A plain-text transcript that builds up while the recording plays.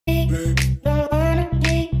We're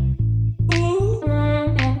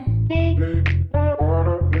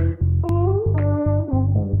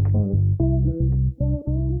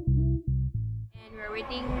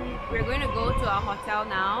going to go to our hotel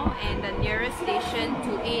now, and the nearest station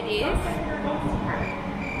to it is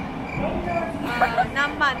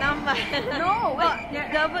Namba. No, wait,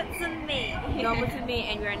 Dobutsumi,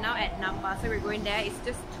 and we're now at Namba, so we're going there. It's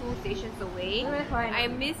just 2 stations away. I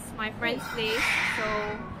miss my friend's place, so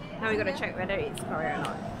now we're gonna check whether it's correct or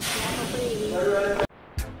not.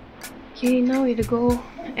 Okay, now we have to go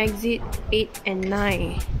exit 8 and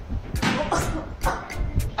 9.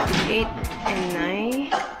 8 and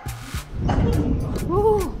 9.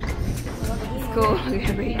 Woo! Let's go.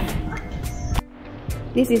 Okay,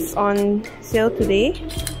 this is on sale today.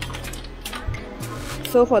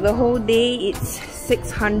 So for the whole day, it's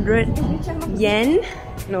 600 yen.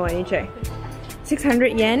 No, I need to check.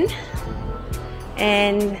 600 yen,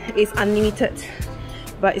 and it's unlimited.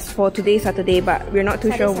 But it's for today, Saturday. But we're not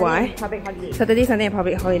too sure why. Saturday, Sunday, and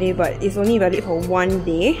public holiday. But it's only valid for 1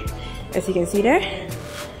 day, as you can see there.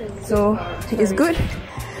 So it's good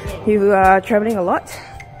if you are traveling a lot.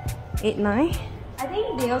 8, 9. I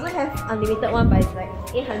think they also have unlimited one, but it's like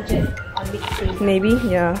 800 on mixed days. Maybe,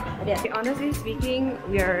 yeah. Honestly speaking,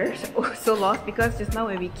 we are so lost because just now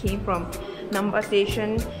when we came from Namba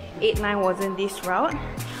station, 8, 9 wasn't this route.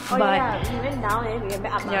 Oh, but yeah, we went down and we went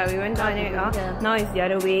back up. Yeah, we went down and up. Yeah. Now it's the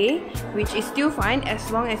other way, which is still fine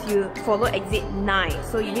as long as you follow exit 9.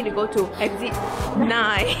 So you need to go to exit 9,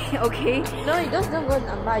 okay? No, you just don't go to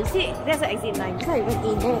Namba. You see, there's an exit 9. That's why we went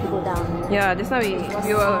in, then we have to go down. Yeah, that's why we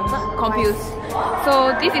were confused.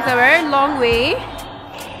 So this is a very long way,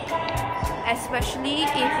 especially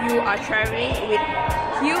if you are traveling with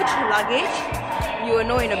huge luggage. You will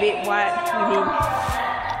know in a bit what we mean.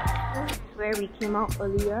 Where we came out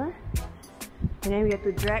earlier, and then we have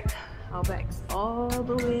to drag our bags all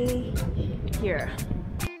the way here.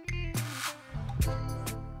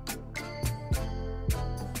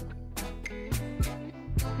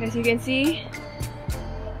 As you can see,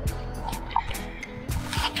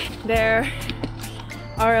 there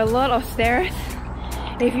are a lot of stairs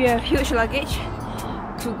if you have huge luggage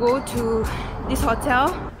to go to this hotel.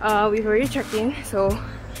 We've already checked in, so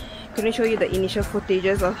couldn't show you the initial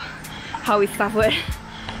footages of how we suffered,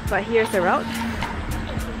 but here's the route.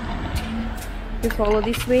 Just follow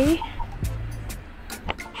this way.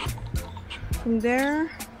 From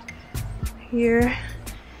there, here,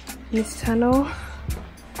 this tunnel,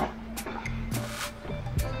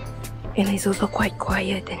 and it's also quite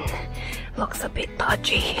quiet and looks a bit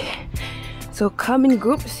dodgy. So come in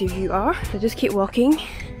groups if you are. So just keep walking.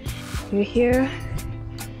 We're here,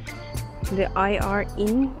 the IR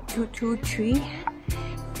Inn 223.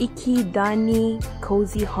 Ikidane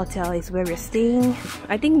Cozy Hotel is where we're staying.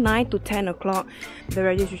 I think 9 to 10 o'clock the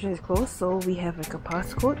registration is closed, so we have like a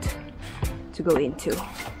passcode to go into.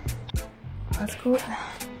 Passcode.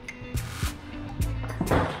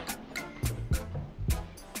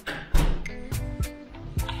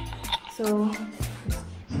 So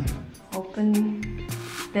open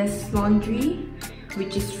this laundry,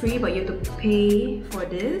 which is free, but you have to pay for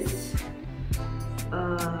this.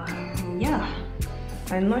 Yeah.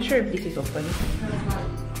 I'm not sure if this is open.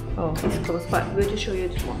 Oh, it's closed, but we'll just show you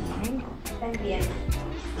this one time. 10 PM.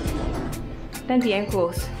 10 PM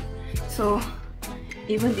closed. So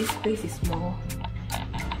even this place is small.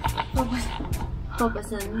 4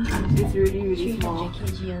 person. It's really small.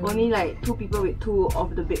 300 kg. Only like 2 people with 2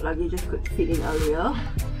 of the big luggages could fit in earlier.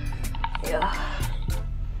 Yeah.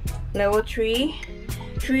 Level 3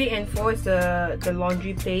 and 4 is the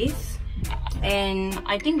laundry place. And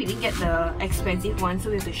I think we didn't get the expensive one, so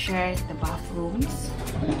we have to share the bathrooms.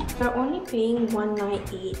 We're only paying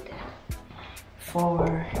 198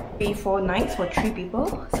 for 4 nights for 3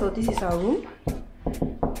 people. So this is our room.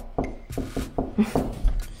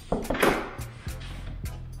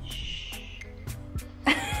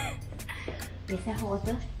 Is there hot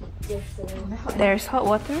water? Yes. There's hot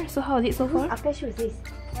water. So how is it so far? Whose upper shoe is this?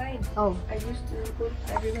 Fine. Oh. I used to go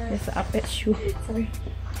everywhere. There's the upper shoe. Sorry.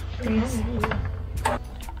 Yes.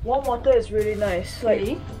 Warm water is really nice. Like,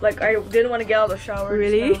 really? Like I didn't want to get out of the shower.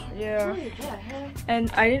 Really? So, yeah. Oh,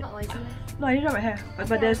 And I didn't. not noisy. No, I didn't dry my hair.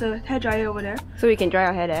 But there's a hair dryer over there. So we can dry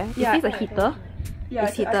our hair there. Yeah. Is this a heater? Yeah,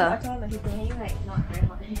 It's I heater. turn on the heater. Can you like not very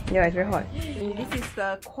hot? Yeah, it's very hot. This is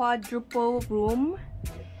the quadruple room.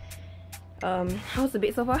 How's the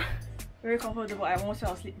bed so far? Very comfortable. I almost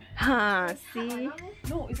fell asleep. Ha, see?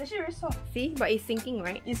 No, it's actually very soft. See? But it's sinking,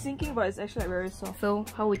 right? It's sinking, but it's actually like very soft. So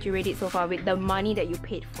how would you rate it so far with the money that you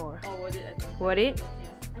paid for? Oh, worth it, I think. Worth it?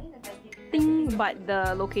 I think the nothing, but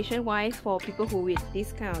the location wise for people who with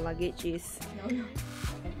this kind of luggage is...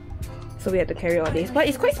 So we have to carry all this. But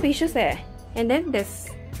it's quite spacious there. And then there's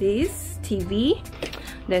this TV.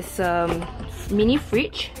 There's mini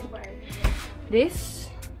fridge. This.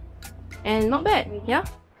 And not bad, yeah?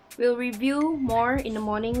 We'll review more in the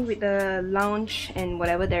morning with the lounge and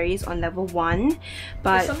whatever there is on level 1.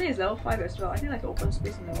 But something is level 5 as well. I think like open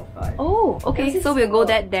space in level 5. Oh, okay. So we'll go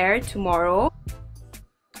there tomorrow.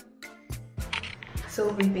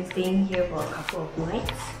 So we've been staying here for a couple of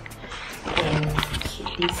nights. And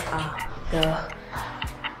these are the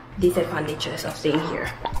disadvantages of staying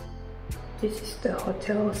here. This is the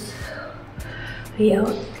hotel's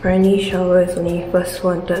layout. Apparently shower is only first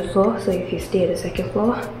 1 3rd floor, so if you stay at the 2nd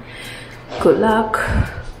floor, good luck.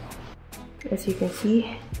 As you can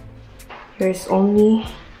see, there's only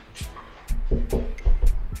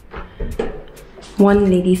 1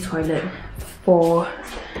 ladies' toilet for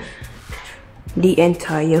the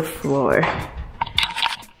entire floor.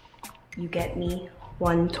 You get me?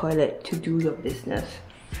 1 toilet to do your business.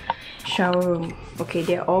 Shower room, okay,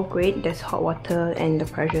 they're all great. There's hot water and the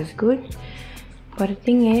pressure is good. But the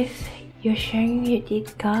thing is, you're sharing it with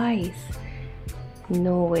these guys.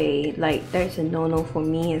 No way. Like, that's a no-no for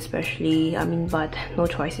me, especially. I mean, but no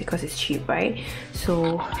choice because it's cheap, right?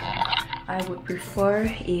 So I would prefer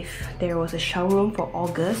if there was a shower room for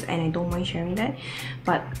August, and I don't mind sharing that.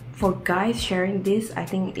 But for guys sharing this, I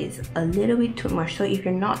think it's a little bit too much. So if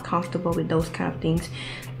you're not comfortable with those kind of things,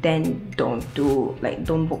 then don't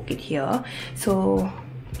book it here. So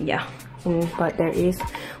yeah. But there is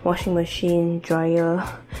washing machine, dryer.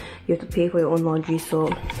 You have to pay for your own laundry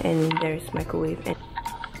soap, and there's microwave, and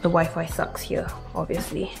the Wi-Fi sucks here,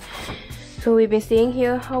 obviously. So we've been staying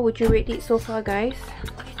here. How would you rate it so far, guys?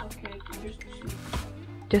 Okay,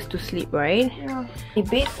 just to sleep, right? Yeah. The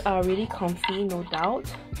beds are really comfy, no doubt.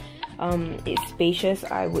 It's spacious,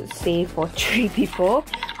 I would say, for 3 people.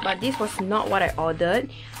 But this was not what I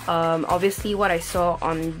ordered. Obviously what I saw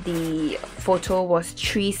on the photo was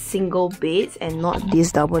 3 single beds and not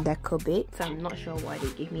this double-decker bed, so I'm not sure why they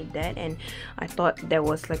gave me that, and I thought there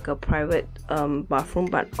was like a private bathroom,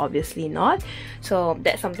 but obviously not. So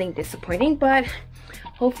that's something disappointing, but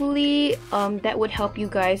hopefully that would help you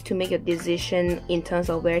guys to make a decision in terms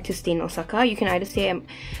of where to stay in Osaka. You can either stay and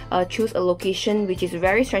choose a location which is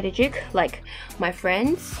very strategic, like my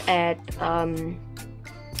friends at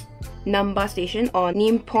Namba Station or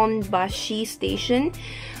Nipponbashi Station.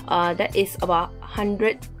 That is about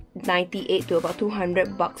 198 to about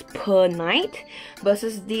 200 bucks per night,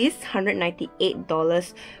 versus this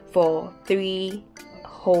 $198 for 3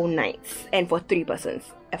 whole nights and for 3 persons,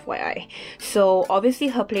 FYI. So obviously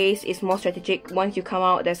her place is more strategic. Once you come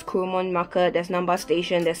out, there's Kurumon Market, there's Namba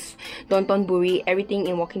Station, there's Dontonburi, everything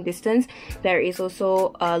in walking distance. There is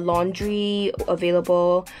also laundry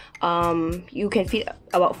available. You can fit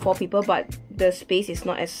about 4 people, but the space is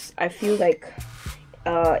not as, I feel like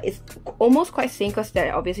it's almost quite same, because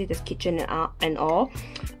there obviously there's kitchen and all,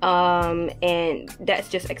 and that's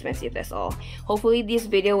just expensive, that's all. Hopefully this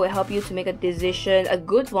video will help you to make a decision, a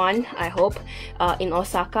good one, I hope, in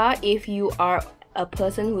Osaka. If you are a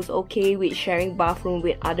person who's okay with sharing bathroom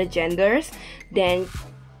with other genders, then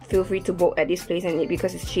feel free to book at this place, and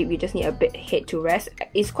because it's cheap, you just need a bit head to rest.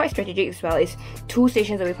 It's quite strategic as well. It's 2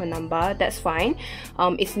 stations away from Namba, that's fine.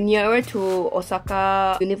 It's nearer to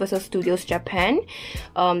Osaka Universal Studios Japan.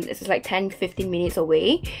 This is like 10-15 minutes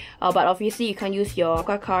away, but obviously you can't use your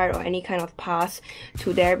Osaka card or any kind of pass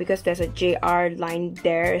to there, because there's a JR line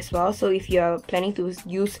there as well. So if you're planning to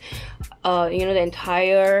use you know, the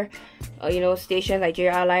entire you know, stations like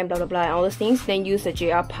JR line, blah blah blah, and all those things, then use the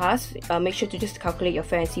JR pass. Make sure to just calculate your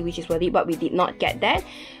fare and see which is worth it, but we did not get that.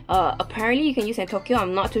 Apparently you can use in Tokyo,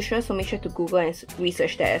 I'm not too sure, so make sure to Google and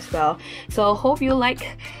research that as well. So hope you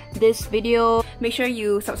like this video. Make sure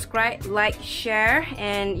you subscribe, like, share,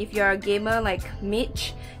 and if you're a gamer like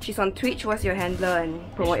Mitch, she's on Twitch, what's your handler,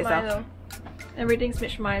 and promote yourself. Everything's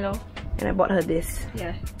Mitch Milo. And I bought her this.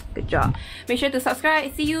 Yeah. Good job. Make sure to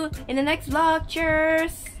subscribe. See you in the next vlog.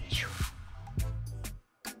 Cheers!